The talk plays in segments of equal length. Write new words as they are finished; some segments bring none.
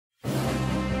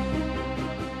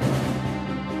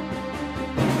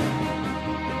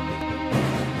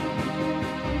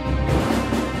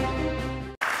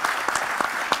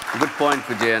point,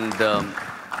 Vijay. And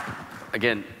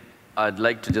again, I'd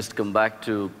like to just come back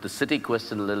to the city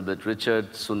question a little bit.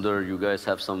 Richard, Sundar, you guys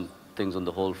have some things on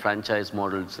the whole franchise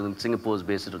model. Singapore's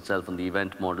based itself on the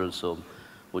event model. So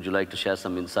would you like to share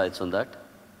some insights on that?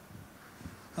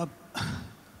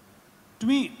 To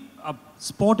me,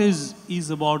 sport is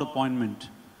about appointment.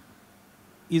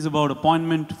 Is about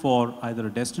appointment for either a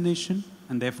destination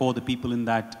and therefore the people in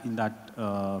that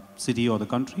city or the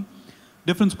country.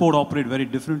 Different sport operate very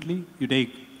differently. You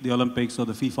take the Olympics or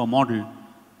the FIFA model,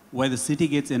 where the city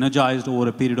gets energized over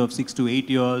a period of 6 to 8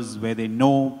 years, where they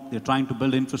know they're trying to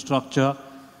build infrastructure.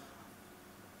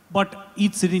 But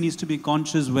each city needs to be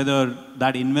conscious whether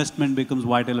that investment becomes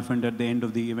white elephant at the end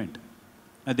of the event.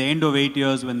 At the end of 8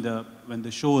 years, when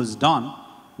the show is done,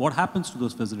 what happens to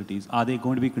those facilities? Are they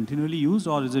going to be continually used,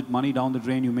 or is it money down the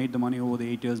drain? You made the money over the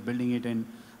 8 years building it, and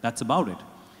that's about it.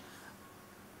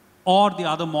 Or the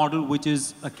other model, which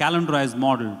is a calendarized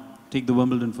model. Take the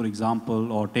Wimbledon, for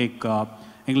example, or take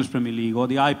English Premier League, or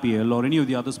the IPL, or any of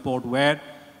the other sport where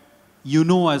you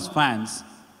know as fans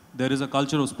there is a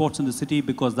culture of sports in the city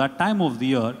because that time of the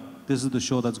year, this is the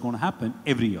show that's going to happen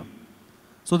every year.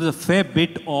 So there's a fair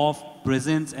bit of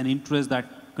presence and interest that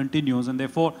continues, and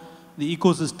therefore the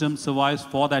ecosystem survives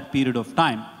for that period of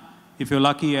time. If you're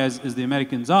lucky, as the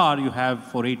Americans are, you have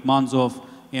for 8 months of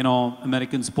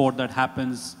American sport that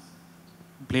happens,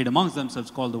 played amongst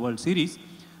themselves, called the World Series.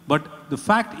 But the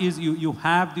fact is you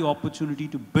have the opportunity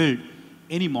to build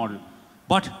any model.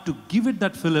 But to give it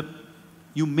that fillip,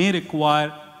 you may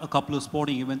require a couple of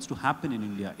sporting events to happen in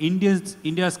India.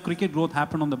 India's cricket growth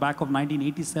happened on the back of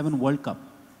 1987 World Cup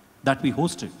that we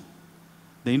hosted.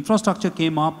 The infrastructure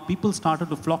came up, people started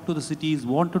to flock to the cities,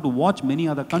 wanted to watch many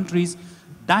other countries.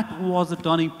 That was a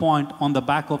turning point on the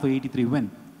back of an 83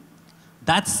 win.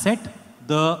 That set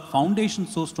the foundation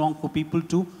so strong for people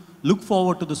to look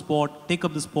forward to the sport, take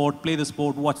up the sport, play the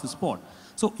sport, watch the sport.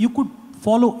 So you could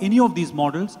follow any of these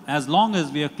models as long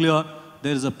as we are clear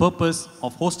there is a purpose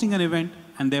of hosting an event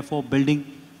and therefore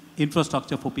building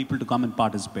infrastructure for people to come and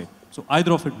participate. So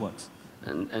either of it works.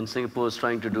 And Singapore is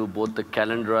trying to do both the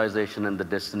calendarization and the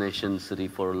destination city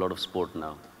for a lot of sport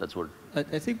now. That's what...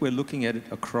 I think we're looking at it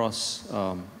across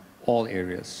all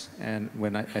areas. And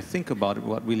when I think about it,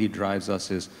 what really drives us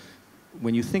is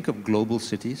when you think of global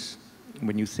cities,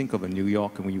 when you think of a New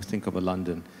York and when you think of a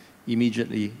London,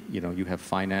 immediately, you have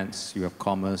finance, you have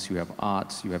commerce, you have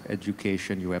arts, you have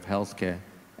education, you have healthcare,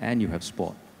 and you have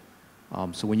sport.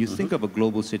 So when you think of a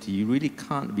global city, you really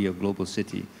can't be a global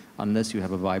city unless you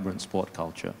have a vibrant sport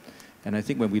culture. And I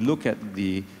think when we look at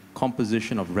the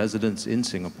composition of residents in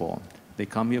Singapore, they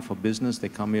come here for business, they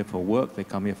come here for work, they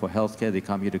come here for healthcare, they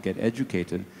come here to get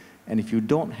educated. And if you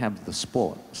don't have the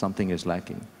sport, something is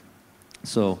lacking.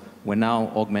 So we're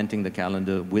now augmenting the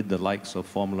calendar with the likes of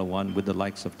Formula One, with the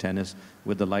likes of tennis,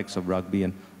 with the likes of rugby,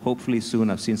 and hopefully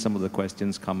soon, I've seen some of the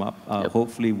questions come up,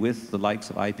 hopefully with the likes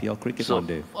of IPL cricket one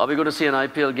day. Are we going to see an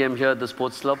IPL game here at the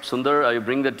Sports Club? Sundar, are you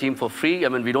bringing the team for free? I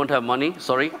mean, we don't have money,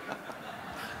 sorry.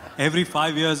 Every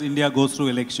 5 years, India goes through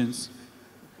elections.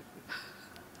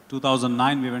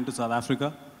 2009, we went to South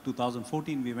Africa.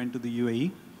 2014, we went to the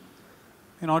UAE.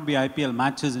 May not be IPL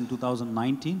matches in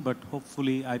 2019, but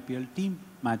hopefully IPL team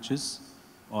matches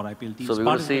or IPL teams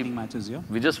participating matches here.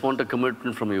 We just want a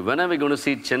commitment from you. When are we going to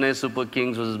see Chennai Super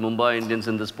Kings versus Mumbai Indians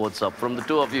in the Sports Hub? From the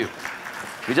two of you.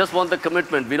 We just want the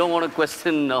commitment. We don't want to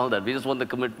question all that. We just want the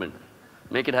commitment.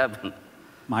 Make it happen.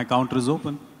 My counter is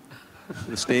open.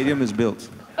 The stadium is built.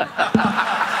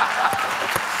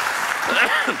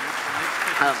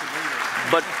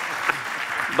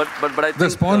 But I think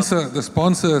the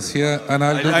sponsor is here, and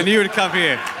I knew you'd come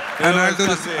here. And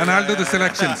I'll do the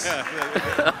selections.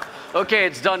 Okay,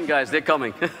 it's done, guys. They're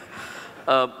coming.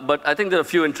 But I think there are a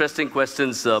few interesting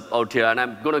questions out here, and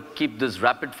I'm going to keep this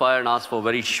rapid fire and ask for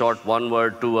very short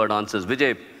one-word, two-word answers.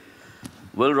 Vijay,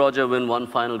 will Roger win one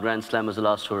final Grand Slam as the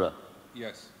last hurrah?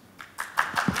 Yes.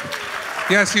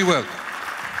 Yes, he will.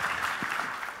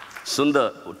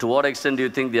 Sundar, to what extent do you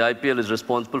think the IPL is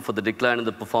responsible for the decline in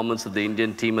the performance of the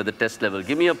Indian team at the test level?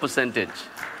 Give me a percentage.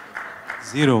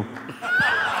 0.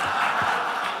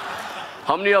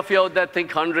 How many of you out there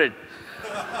think 100?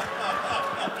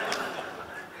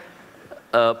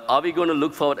 Are we going to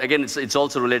look forward, again, it's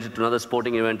also related to another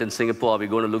sporting event in Singapore. Are we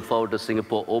going to look forward to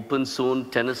Singapore Open soon?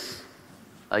 Tennis,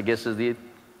 I guess, you're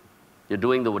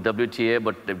doing the WTA,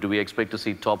 but do we expect to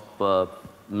see top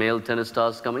male tennis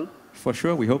stars coming? For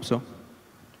sure, we hope so.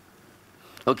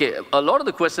 Okay, a lot of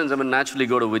the questions, naturally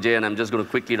go to Vijay, and I'm just going to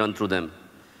quickly run through them.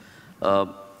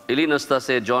 Ili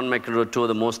Nastase, John McEnroe, two of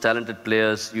the most talented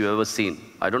players you've ever seen.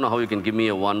 I don't know how you can give me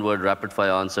a one-word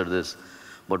rapid-fire answer to this,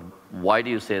 but why do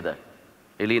you say that?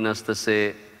 Ili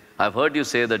Nastase, I've heard you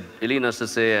say that Ili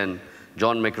Nastase and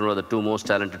John McEnroe are the two most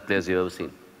talented players you've ever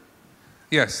seen.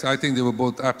 Yes, I think they were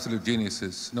both absolute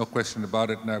geniuses, no question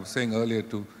about it. And I was saying earlier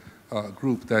to a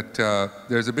group that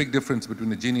there's a big difference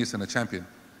between a genius and a champion.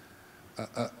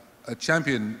 A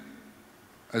champion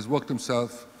has worked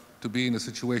himself to be in a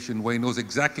situation where he knows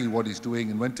exactly what he's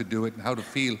doing and when to do it and how to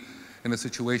feel in a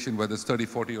situation whether it's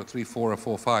 30-40 or 3-4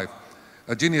 or 4-5.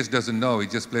 A genius doesn't know, he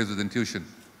just plays with intuition.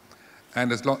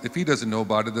 And if he doesn't know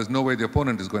about it, there's no way the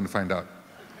opponent is going to find out.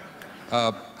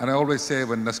 And I always say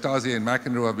when Nastasia and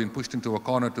McEnroe have been pushed into a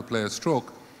corner to play a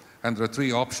stroke, and there are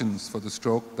 3 options for the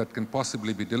stroke that can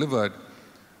possibly be delivered,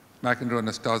 McEnroe and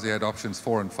Nastasia had options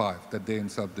 4 and 5 that they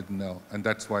themselves didn't know, and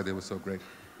that's why they were so great.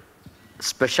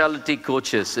 Specialty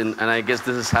coaches, and I guess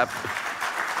this is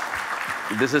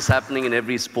happening in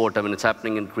every sport. I mean, it's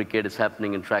happening in cricket, it's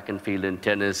happening in track and field, in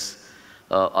tennis.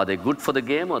 Are they good for the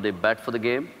game or are they bad for the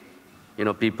game? You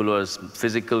know, people who are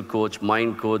physical coach,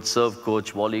 mind coach, serve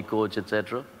coach, volley coach,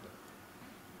 etc.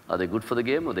 Are they good for the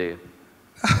game or they?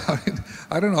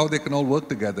 I don't know how they can all work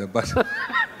together, but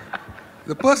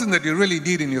the person that you really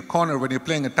need in your corner when you're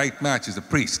playing a tight match is a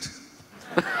priest.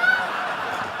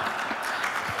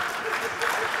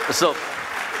 So,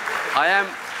 I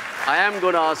am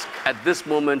going to ask at this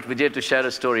moment Vijay to share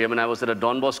a story. I mean, I was at a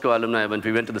Don Bosco alumni event.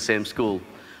 We went to the same school.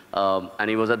 And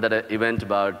he was at that event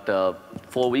about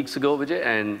 4 weeks ago, Vijay,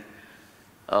 and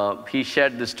he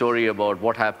shared this story about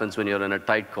what happens when you're in a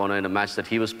tight corner in a match that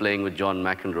he was playing with John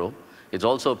McEnroe. It's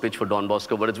also a pitch for Don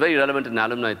Bosco, but it's very relevant in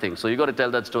alumni thing. So you got to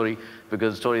tell that story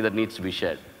because it's a story that needs to be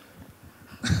shared.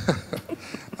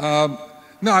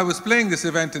 No, I was playing this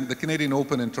event in the Canadian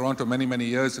Open in Toronto many, many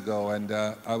years ago, and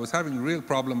I was having a real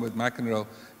problem with McEnroe.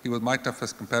 He was my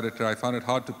toughest competitor. I found it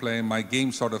hard to play him. My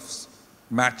game sort of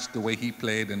matched the way he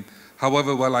played, and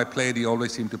however well I played, he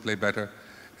always seemed to play better.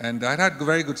 And I had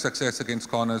very good success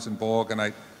against Connors and Borg, and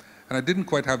I didn't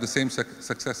quite have the same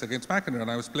success against McEnroe.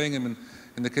 And I was playing him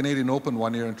in the Canadian Open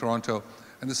one year in Toronto,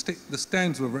 and the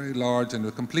stands were very large and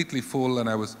were completely full, and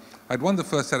I'd won the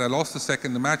first set, I lost the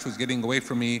second, the match was getting away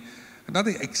from me.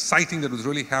 Nothing exciting that was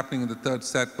really happening in the third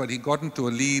set, but he got into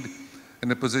a lead,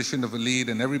 in a position of a lead,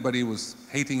 and everybody was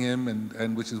hating him,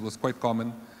 and which was quite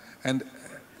common. And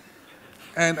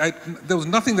there was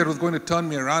nothing that was going to turn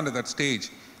me around at that stage.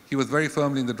 He was very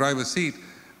firmly in the driver's seat.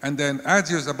 And then as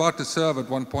he was about to serve at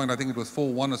one point, I think it was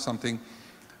 4-1 or something,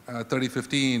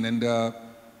 30-15, and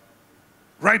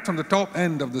right from the top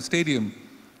end of the stadium,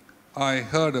 I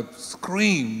heard a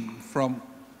scream from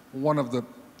one of the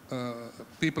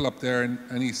people up there,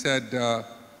 and he said,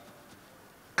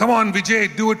 "Come on,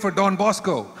 Vijay, do it for Don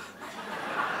Bosco."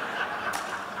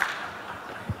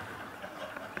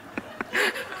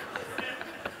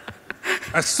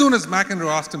 As soon as McEnroe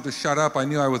asked him to shut up, I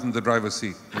knew I was in the driver's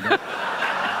seat. You know?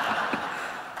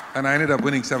 And I ended up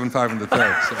winning 7-5 in the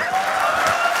third. So.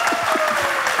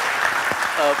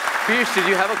 Piyush, did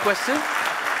you have a question?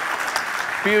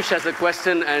 Piyush has a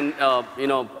question, and you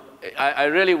know, I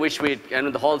really wish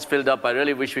and the hall's filled up, I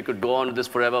really wish we could go on with this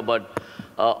forever, but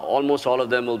almost all of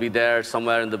them will be there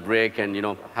somewhere in the break and, you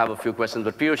know, have a few questions.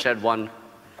 But Piyush had one.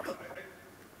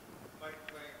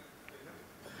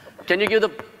 Can you give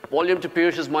the volume to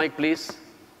Piyush's mic, please?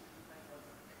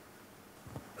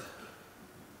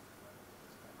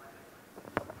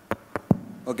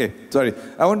 Okay, sorry.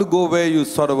 I want to go where you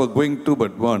sort of were going to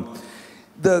but weren't.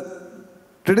 The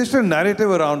traditional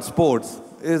narrative around sports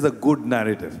is a good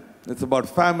narrative. It's about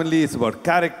family, it's about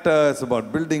character, it's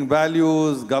about building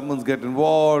values, governments get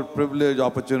involved, privilege,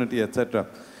 opportunity, etc.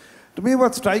 To me,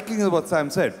 what's striking is what Sam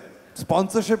said.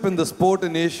 Sponsorship in the sport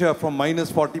in Asia from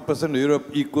minus 40% to Europe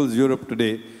equals Europe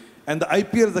today. And the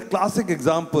IPL is a classic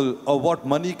example of what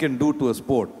money can do to a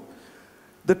sport.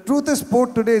 The truth is,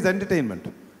 sport today is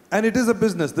entertainment. And it is a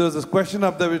business. There was this question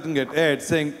up there we didn't get aired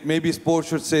saying maybe sport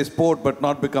should say sport but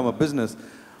not become a business.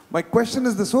 My question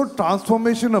is this whole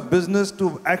transformation of business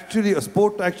to actually, a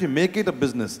sport to actually make it a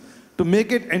business, to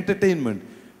make it entertainment,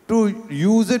 to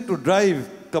use it to drive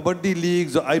kabaddi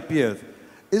leagues or IPLs.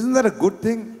 Isn't that a good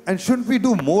thing? And shouldn't we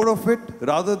do more of it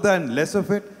rather than less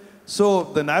of it? So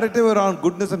the narrative around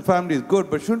goodness and family is good,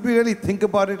 but shouldn't we really think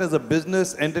about it as a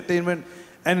business, entertainment,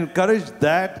 and encourage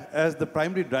that as the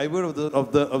primary driver of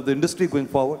the industry going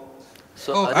forward?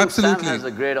 So I think absolutely. Sam has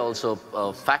a great also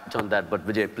fact on that, but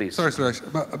Vijay, please. Sorry, Suresh.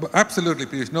 But absolutely,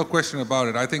 Piyush, no question about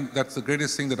it. I think that's the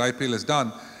greatest thing that IPL has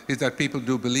done, is that people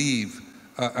do believe,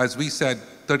 as we said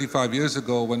 35 years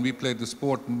ago when we played the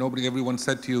sport, and everyone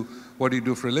said to you, what do you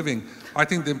do for a living? I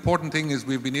think the important thing is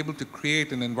we've been able to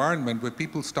create an environment where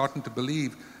people starting to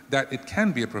believe that it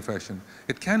can be a profession,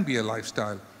 it can be a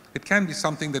lifestyle. it can be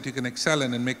something that you can excel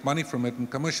in and make money from it and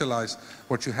commercialize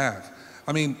what you have.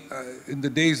 I mean, in the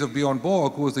days of Bjorn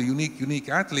Borg, who was a unique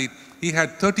athlete, he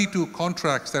had 32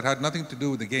 contracts that had nothing to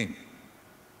do with the game.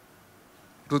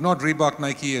 It was not Reebok,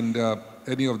 Nike, and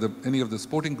any of the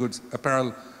sporting goods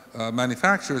apparel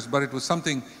manufacturers, but it was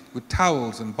something with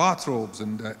towels and bathrobes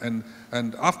and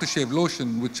aftershave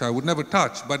lotion, which I would never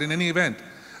touch. But in any event,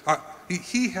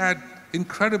 he had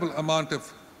incredible amount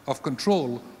of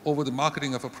control over the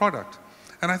marketing of a product.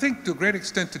 And I think to a great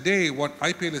extent today, what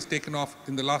IPL has taken off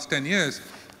in the last 10 years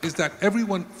is that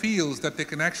everyone feels that they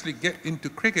can actually get into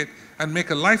cricket and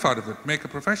make a life out of it, make a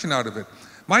profession out of it.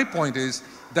 My point is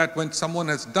that when someone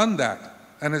has done that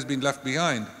and has been left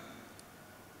behind,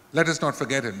 let us not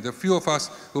forget him. There are few of us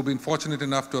who have been fortunate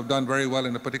enough to have done very well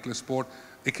in a particular sport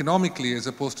economically as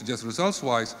opposed to just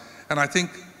results-wise. And I think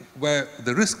where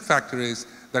the risk factor is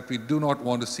that we do not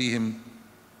want to see him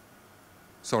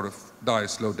sort of die a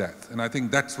slow death. And I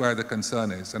think that's where the concern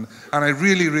is. And I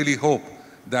really hope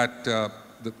that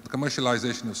the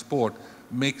commercialization of sport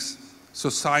makes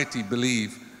society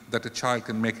believe that a child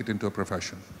can make it into a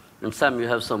profession. And Sam, you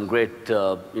have some great,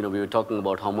 we were talking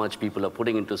about how much people are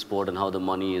putting into sport and how the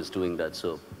money is doing that,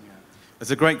 so. It's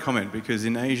a great comment because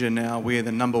in Asia now we're the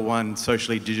 #1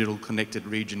 socially digital connected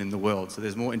region in the world. So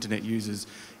there's more internet users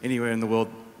anywhere in the world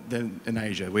than in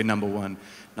Asia. We're #1.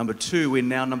 #2, we're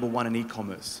now #1 in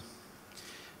e-commerce.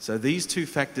 So these two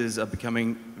factors are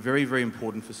becoming very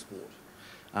important for sport.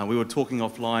 We were talking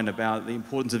offline about the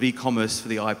importance of e-commerce for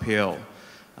the IPL.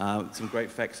 Some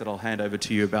great facts that I'll hand over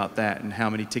to you about that and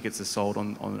how many tickets are sold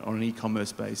on an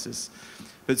e-commerce basis.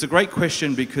 But it's a great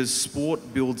question because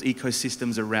sport builds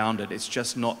ecosystems around it. It's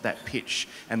just not that pitch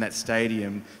and that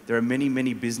stadium. There are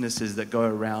many businesses that go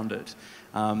around it.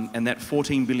 And that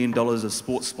 $14 billion of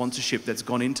sports sponsorship that's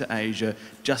gone into Asia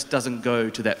just doesn't go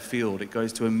to that field. It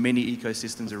goes to many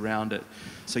ecosystems around it.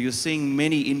 So you're seeing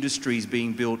many industries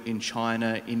being built in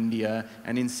China, India,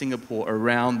 and in Singapore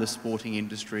around the sporting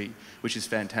industry, which is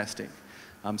fantastic.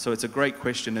 So it's a great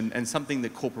question and something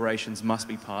that corporations must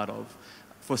be part of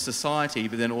for society,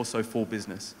 but then also for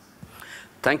business.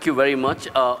 Thank you very much.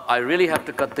 I really have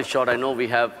to cut this short. I know we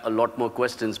have a lot more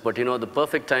questions, but you know, the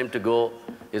perfect time to go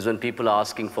is when people are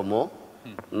asking for more,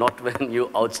 not when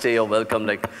you outstay your welcome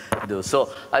like this.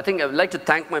 So I think I would like to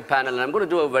thank my panel, and I'm going to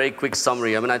do a very quick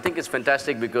summary. I mean, I think it's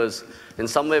fantastic because in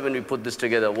some way when we put this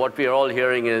together, what we are all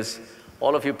hearing is,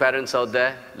 all of you parents out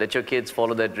there, let your kids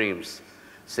follow their dreams.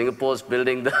 Singapore's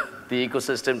building the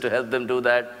ecosystem to help them do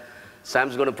that.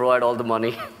 Sam's going to provide all the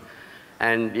money.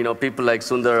 And you know, people like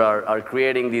Sundar are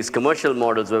creating these commercial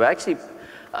models where actually,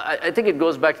 I think it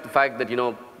goes back to the fact that, you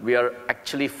know, we are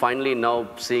actually finally now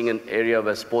seeing an area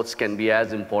where sports can be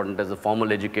as important as the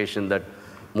formal education that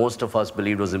most of us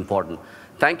believed was important.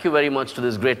 Thank you very much to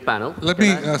this great panel. Let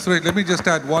me just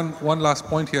add one last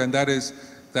point here, and that is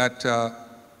that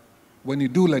when you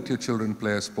do let your children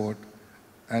play a sport,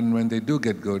 and when they do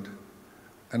get good,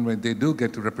 and when they do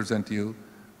get to represent you,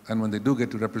 and when they do get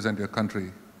to represent your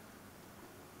country,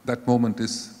 that moment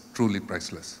is truly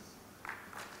priceless.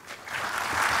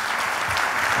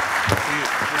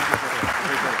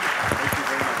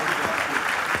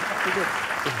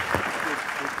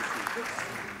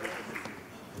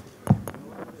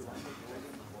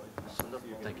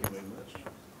 Thank you very much.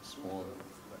 Small.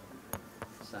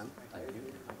 Sam, thank you.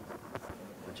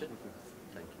 Richard,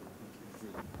 thank you.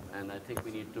 And I think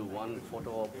we need to one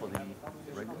photo op for the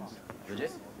records. Vijay,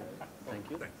 thank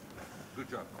you. Good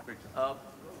job. Great job.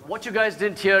 What you guys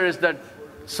didn't hear is that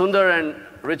Sundar and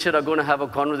Richard are going to have a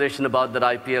conversation about that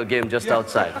IPL game just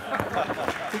outside.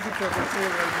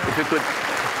 If you could.